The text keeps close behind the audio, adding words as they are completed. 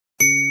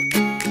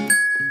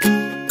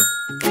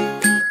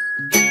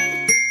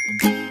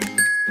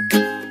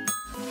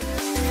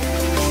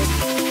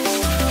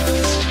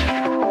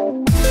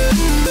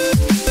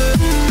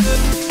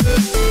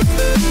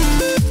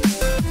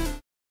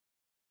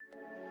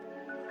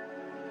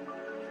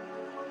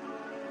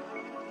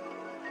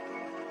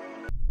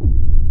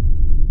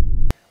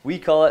We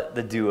call it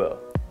the Duo,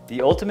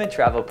 the ultimate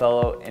travel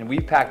pillow, and we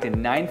packed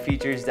in 9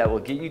 features that will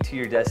get you to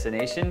your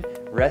destination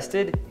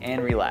rested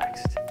and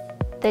relaxed.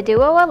 The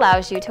Duo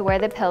allows you to wear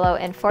the pillow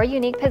in 4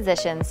 unique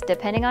positions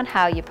depending on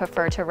how you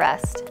prefer to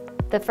rest.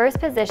 The first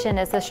position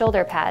is the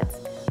shoulder pads,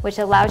 which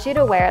allows you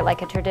to wear it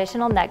like a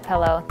traditional neck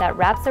pillow that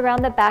wraps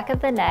around the back of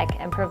the neck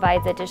and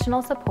provides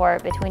additional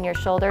support between your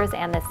shoulders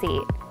and the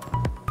seat.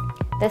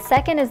 The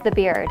second is the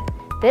beard.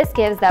 This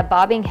gives that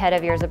bobbing head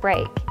of yours a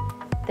break.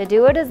 The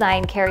Duo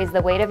design carries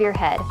the weight of your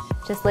head.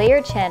 Just lay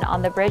your chin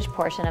on the bridge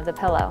portion of the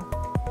pillow.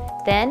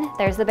 Then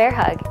there's the bear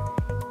hug.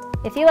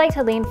 If you like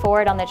to lean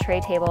forward on the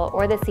tray table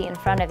or the seat in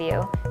front of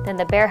you, then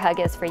the bear hug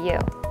is for you.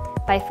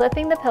 By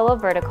flipping the pillow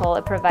vertical,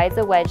 it provides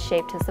a wedge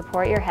shape to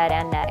support your head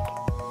and neck.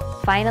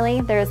 Finally,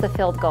 there is the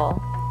field goal.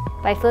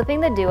 By flipping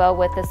the Duo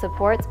with the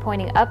supports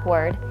pointing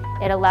upward,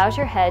 it allows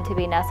your head to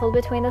be nestled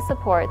between the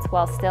supports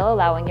while still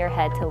allowing your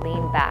head to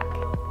lean back.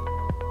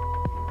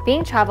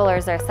 Being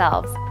travelers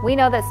ourselves, we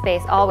know that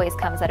space always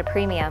comes at a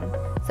premium,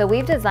 so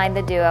we've designed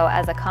the Duo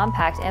as a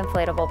compact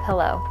inflatable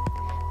pillow.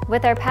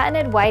 With our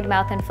patented wide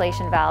mouth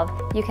inflation valve,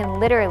 you can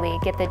literally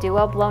get the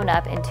Duo blown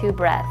up in 2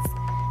 breaths.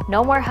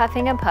 No more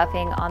huffing and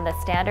puffing on the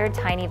standard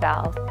tiny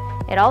valve.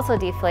 It also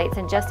deflates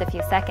in just a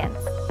few seconds.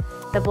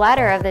 The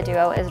bladder of the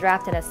Duo is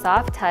wrapped in a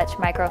soft touch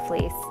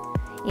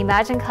microfleece.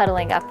 Imagine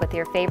cuddling up with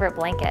your favorite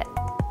blanket.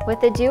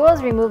 With the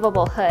Duo's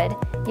removable hood,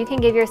 you can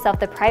give yourself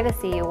the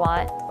privacy you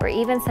want or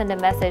even send a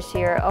message to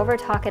your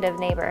over-talkative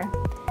neighbor.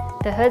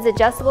 The hood's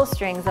adjustable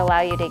strings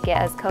allow you to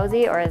get as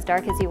cozy or as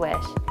dark as you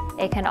wish.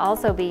 It can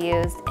also be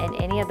used in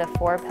any of the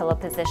 4 pillow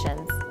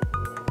positions.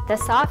 The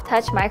soft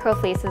touch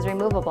microfleece is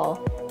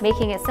removable,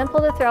 making it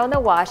simple to throw in the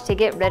wash to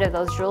get rid of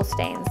those drool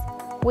stains.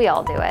 We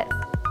all do it.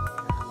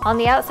 On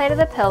the outside of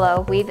the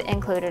pillow, we've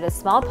included a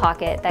small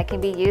pocket that can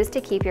be used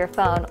to keep your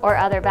phone or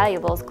other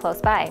valuables close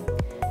by.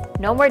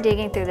 No more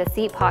digging through the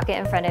seat pocket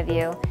in front of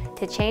you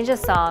to change a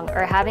song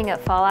or having it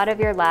fall out of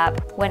your lap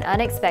when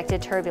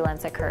unexpected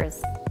turbulence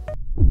occurs.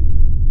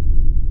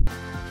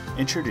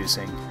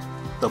 Introducing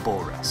the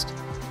Bull Rest,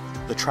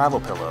 the travel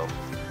pillow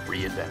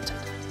reinvented.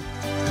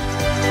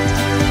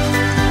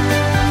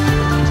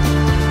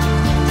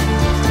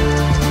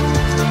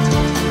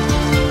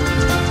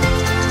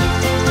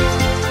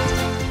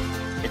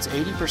 It's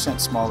 80%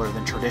 smaller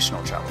than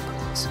traditional travel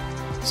pillows,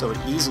 so it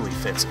easily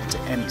fits into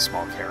any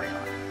small carry-on.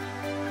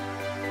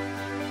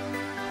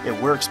 It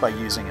works by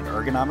using an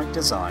ergonomic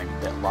design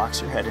that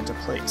locks your head into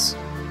place,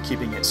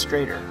 keeping it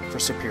straighter for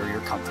superior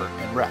comfort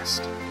and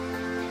rest.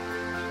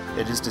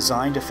 It is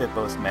designed to fit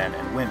both men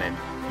and women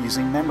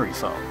using memory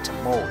foam to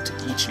mold to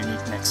each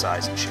unique neck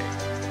size and shape.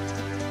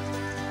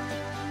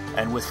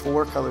 And with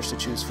 4 colors to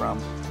choose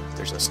from,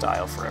 there's a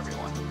style for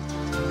everyone.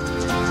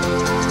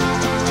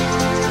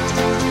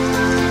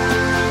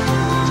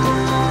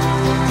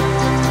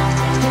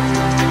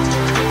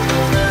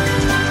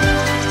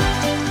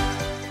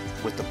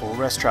 With the Bull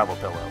Rest Travel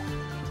Pillow,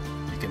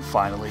 you can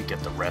finally get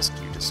the rest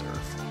you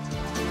deserve.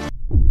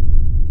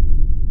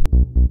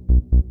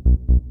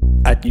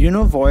 At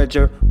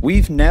Voyager,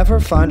 we've never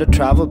found a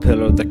travel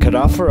pillow that could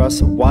offer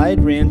us a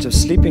wide range of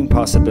sleeping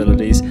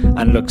possibilities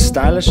and look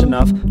stylish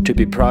enough to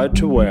be proud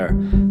to wear.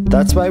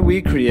 That's why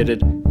we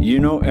created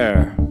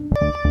Air.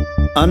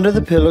 Under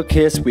the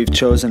pillowcase, we've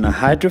chosen a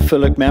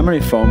hydrophilic memory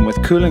foam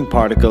with cooling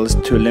particles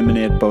to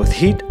eliminate both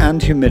heat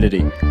and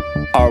humidity.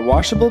 Our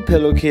washable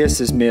pillowcase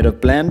is made of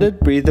blended,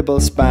 breathable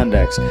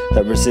spandex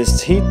that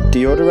resists heat,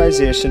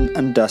 deodorization,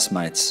 and dust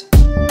mites.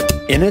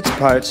 In its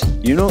pouch,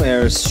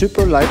 Air is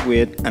super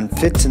lightweight and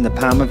fits in the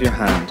palm of your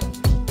hand.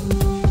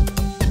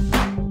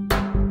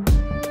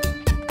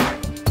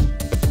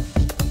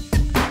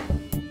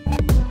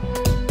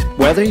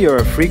 Whether you're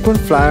a frequent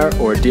flyer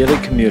or a daily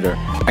commuter,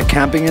 a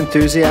camping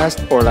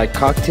enthusiast, or like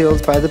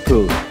cocktails by the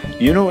pool,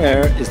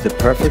 Air is the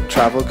perfect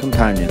travel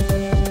companion.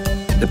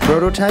 The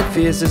prototype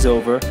phase is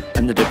over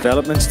and the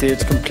development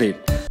stage complete.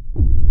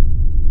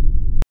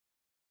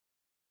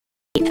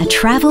 A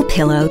travel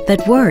pillow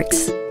that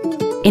works.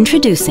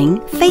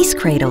 Introducing Face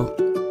Cradle.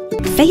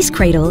 Face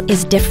Cradle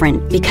is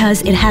different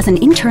because it has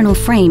an internal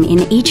frame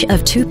in each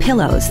of 2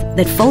 pillows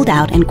that fold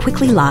out and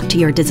quickly lock to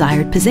your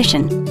desired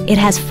position. It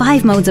has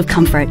 5 modes of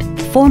comfort,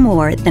 4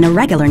 more than a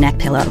regular neck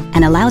pillow,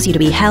 and allows you to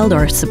be held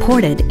or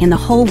supported in the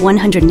whole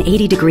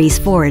 180 degrees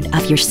forward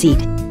of your seat.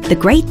 The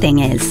great thing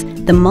is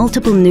the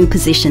multiple new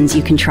positions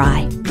you can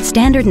try.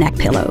 Standard neck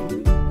pillow.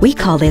 We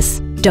call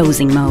this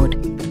dozing mode.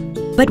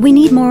 But we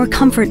need more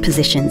comfort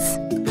positions.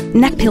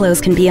 Neck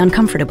pillows can be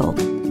uncomfortable.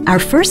 Our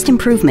first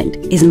improvement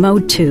is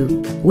mode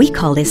 2. We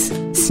call this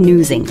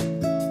snoozing.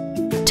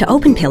 To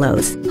open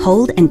pillows,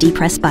 hold and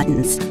depress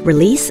buttons.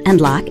 Release and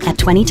lock at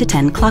 20 to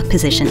 10 clock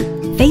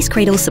position. Face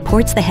Cradle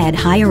supports the head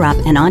higher up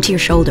and onto your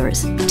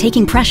shoulders,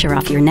 taking pressure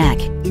off your neck.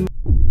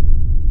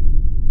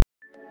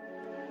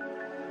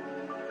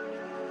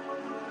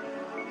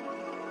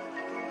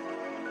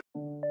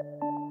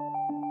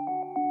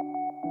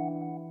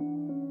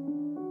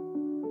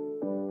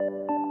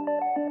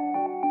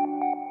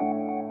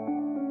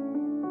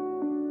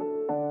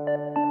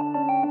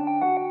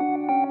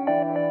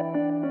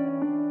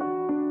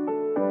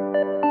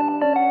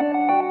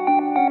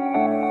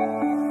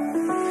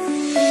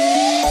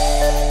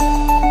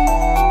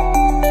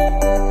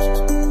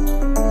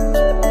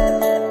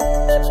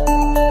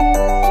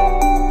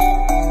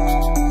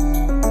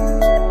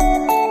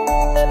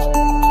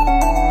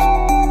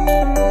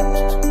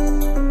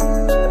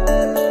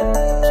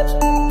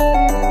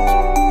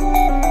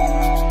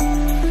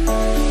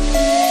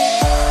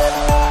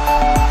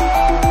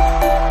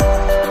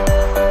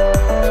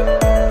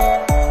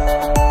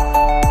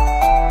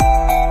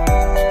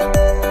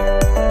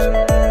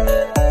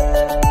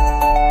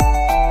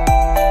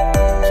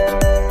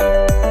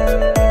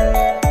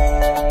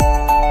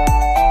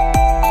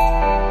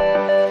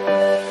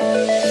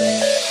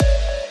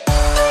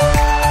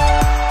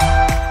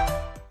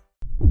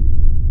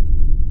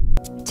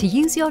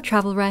 your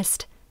travel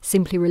rest,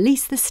 simply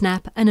release the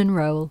snap and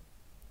unroll.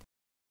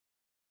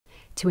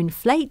 To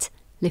inflate,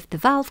 lift the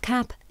valve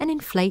cap and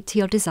inflate to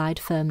your desired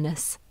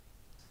firmness.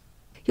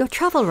 Your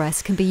travel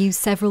rest can be used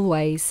several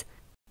ways.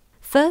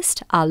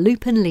 First, our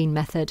loop and lean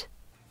method.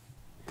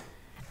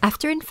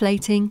 After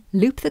inflating,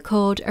 loop the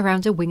cord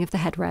around a wing of the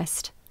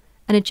headrest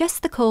and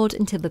adjust the cord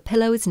until the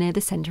pillow is near the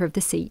centre of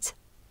the seat.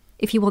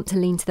 If you want to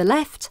lean to the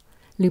left,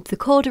 loop the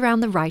cord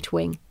around the right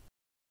wing.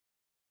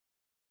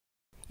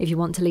 If you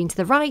want to lean to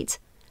the right,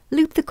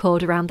 loop the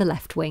cord around the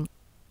left wing.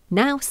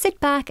 Now sit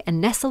back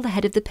and nestle the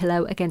head of the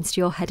pillow against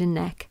your head and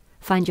neck.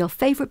 Find your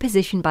favourite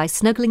position by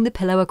snuggling the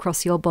pillow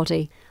across your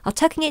body or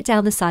tucking it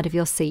down the side of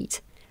your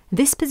seat.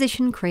 This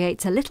position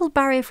creates a little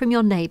barrier from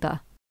your neighbour.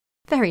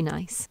 Very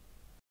nice.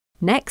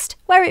 Next,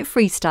 wear it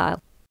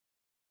freestyle.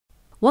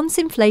 Once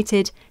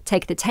inflated,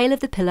 take the tail of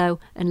the pillow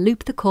and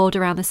loop the cord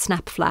around the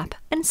snap flap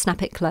and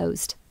snap it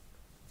closed.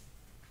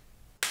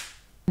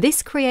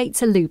 This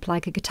creates a loop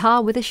like a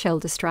guitar with a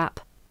shoulder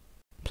strap.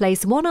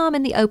 Place one arm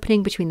in the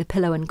opening between the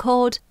pillow and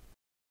cord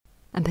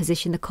and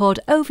position the cord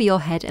over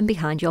your head and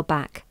behind your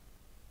back.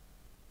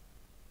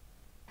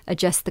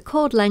 Adjust the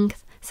cord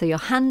length so your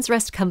hands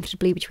rest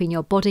comfortably between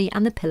your body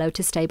and the pillow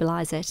to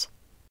stabilise it.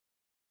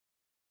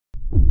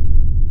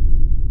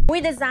 We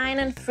design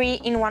a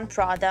 3-in-1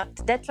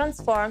 product that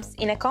transforms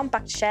in a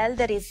compact shell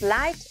that is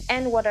light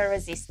and water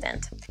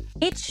resistant.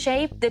 Each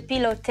shape the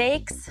pillow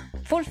takes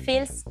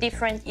fulfills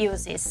different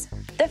uses.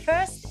 The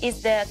first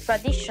is the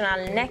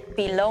traditional neck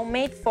pillow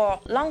made for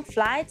long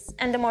flights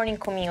and the morning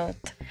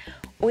commute,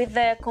 with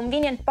a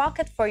convenient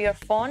pocket for your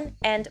phone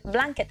and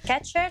blanket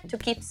catcher to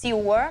keep you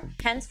warm,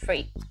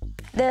 hands-free.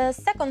 The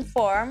second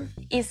form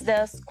is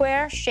the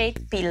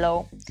square-shaped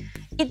pillow.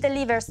 It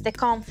delivers the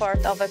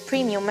comfort of a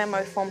premium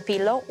memory foam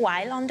pillow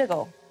while on the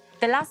go.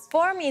 The last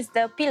form is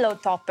the pillow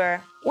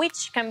topper,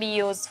 which can be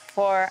used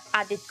for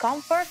added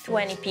comfort to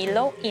any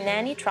pillow in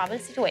any travel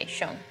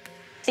situation.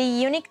 The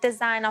unique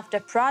design of the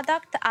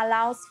product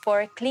allows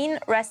for a clean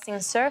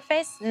resting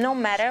surface no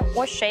matter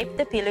what shape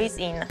the pillow is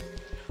in.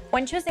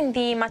 When choosing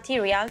the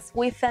materials,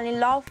 we fell in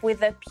love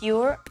with the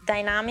pure,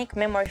 dynamic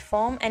memory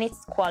foam and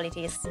its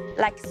qualities,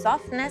 like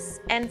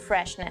softness and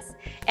freshness,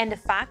 and the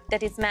fact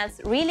that it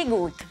smells really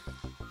good.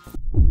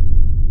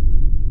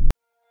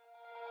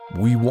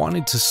 We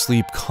wanted to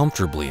sleep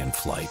comfortably in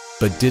flight,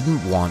 but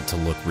didn't want to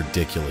look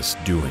ridiculous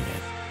doing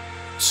it.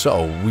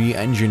 So we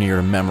engineered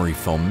a memory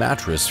foam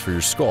mattress for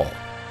your skull.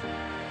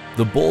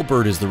 The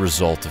Bullbird is the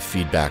result of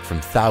feedback from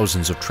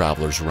thousands of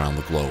travelers around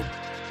the globe.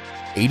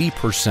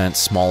 80%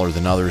 smaller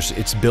than others,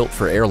 it's built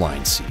for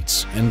airline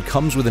seats and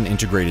comes with an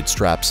integrated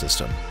strap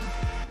system.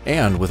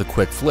 And with a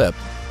quick flip,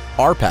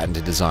 our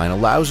patented design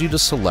allows you to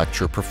select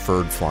your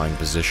preferred flying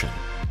position.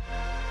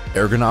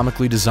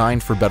 Ergonomically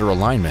designed for better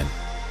alignment,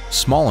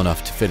 small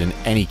enough to fit in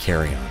any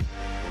carry-on,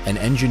 and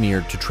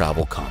engineered to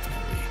travel confidently.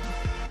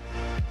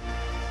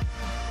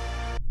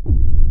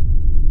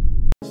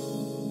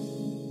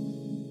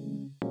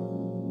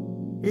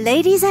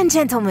 Ladies and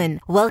gentlemen,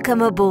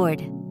 welcome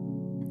aboard.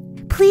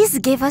 Please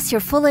give us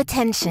your full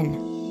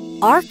attention.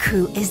 Our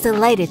crew is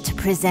delighted to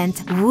present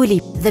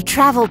Woolip, the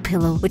travel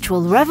pillow, which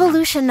will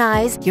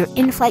revolutionize your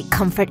in-flight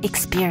comfort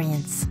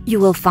experience. You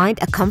will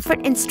find a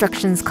comfort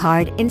instructions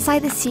card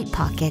inside the seat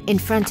pocket in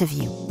front of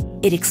you.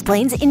 It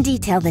explains in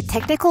detail the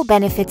technical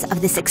benefits of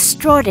this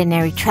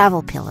extraordinary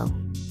travel pillow.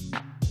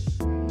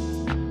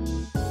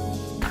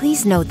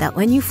 Please note that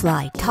when you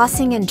fly,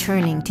 tossing and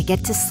turning to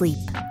get to sleep,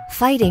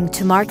 fighting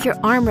to mark your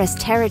armrest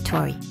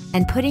territory,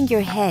 and putting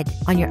your head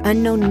on your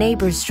unknown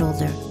neighbor's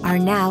shoulder are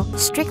now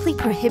strictly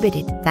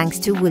prohibited thanks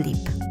to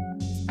Woolip.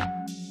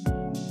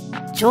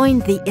 Join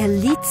the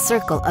elite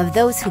circle of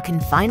those who can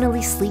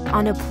finally sleep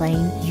on a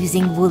plane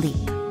using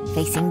Woolip.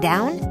 Facing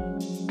down,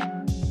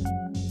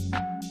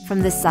 from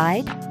the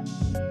side,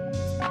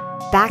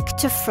 back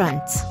to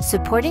front,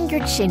 supporting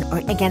your chin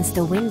or against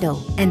the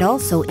window, and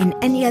also in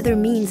any other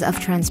means of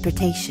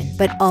transportation,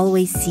 but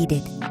always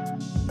seated.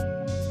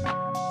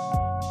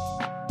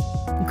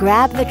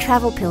 Grab the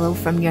travel pillow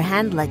from your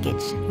hand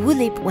luggage.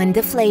 Woolip, when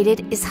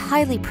deflated, is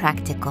highly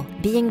practical,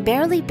 being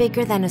barely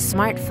bigger than a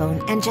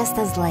smartphone and just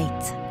as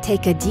light.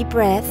 Take a deep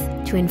breath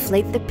to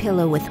inflate the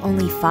pillow with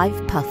only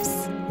 5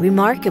 puffs.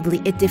 Remarkably,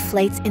 it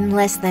deflates in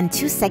less than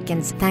 2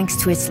 seconds thanks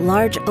to its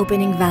large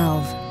opening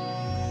valve.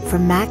 For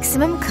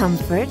maximum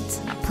comfort,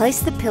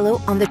 place the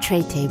pillow on the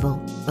tray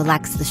table,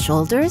 relax the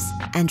shoulders,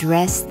 and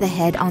rest the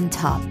head on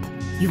top.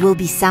 You will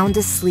be sound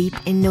asleep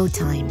in no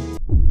time.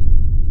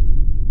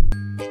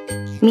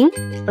 Meet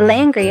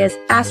Langria's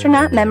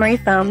Astronaut Memory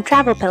Foam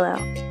Travel Pillow.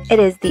 It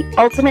is the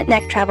ultimate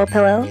neck travel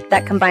pillow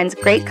that combines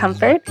great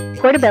comfort,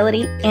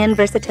 portability, and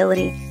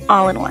versatility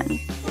all in one.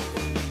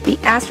 The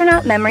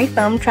Astronaut Memory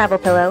Foam Travel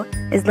Pillow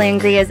is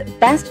Langria's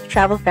best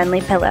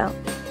travel-friendly pillow.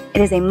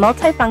 It is a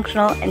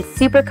multifunctional and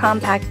super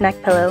compact neck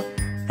pillow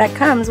that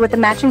comes with a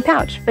matching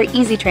pouch for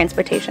easy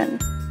transportation.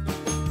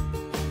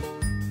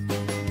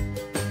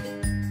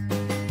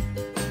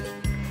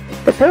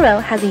 The pillow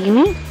has a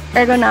unique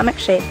ergonomic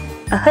shape,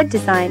 a hood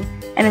design,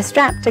 and a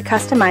strap to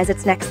customize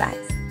its neck size.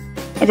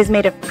 It is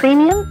made of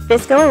premium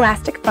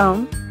viscoelastic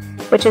foam,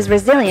 which is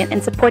resilient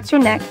and supports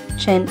your neck,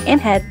 chin, and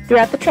head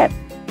throughout the trip,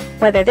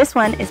 whether this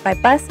one is by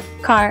bus,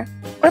 car,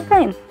 or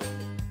plane.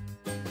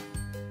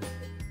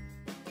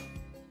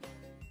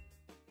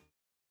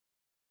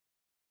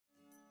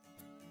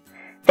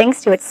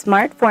 Thanks to its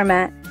smart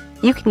format,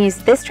 you can use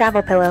this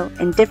travel pillow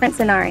in different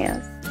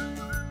scenarios.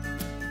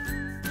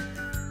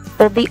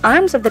 Fold the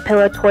arms of the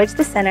pillow towards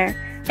the center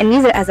and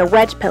use it as a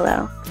wedge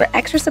pillow for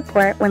extra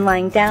support when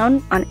lying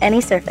down on any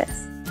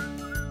surface.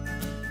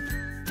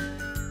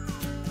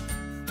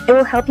 It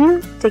will help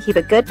you to keep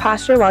a good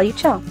posture while you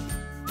chill.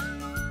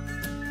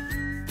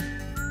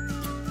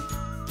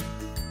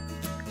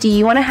 Do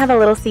you want to have a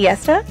little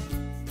siesta?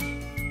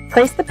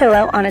 Place the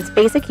pillow on its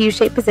basic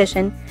U-shaped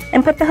position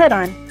and put the hood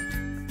on.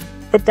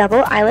 The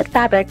double eyelet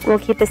fabric will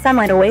keep the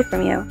sunlight away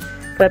from you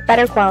for a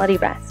better quality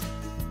rest.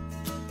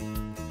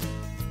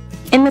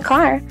 In the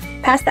car,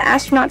 pass the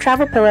astronaut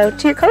travel pillow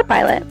to your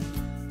co-pilot.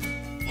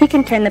 He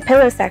can turn the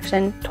pillow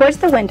section towards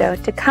the window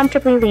to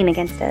comfortably lean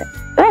against it,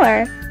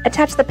 or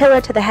attach the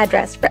pillow to the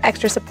headrest for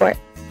extra support.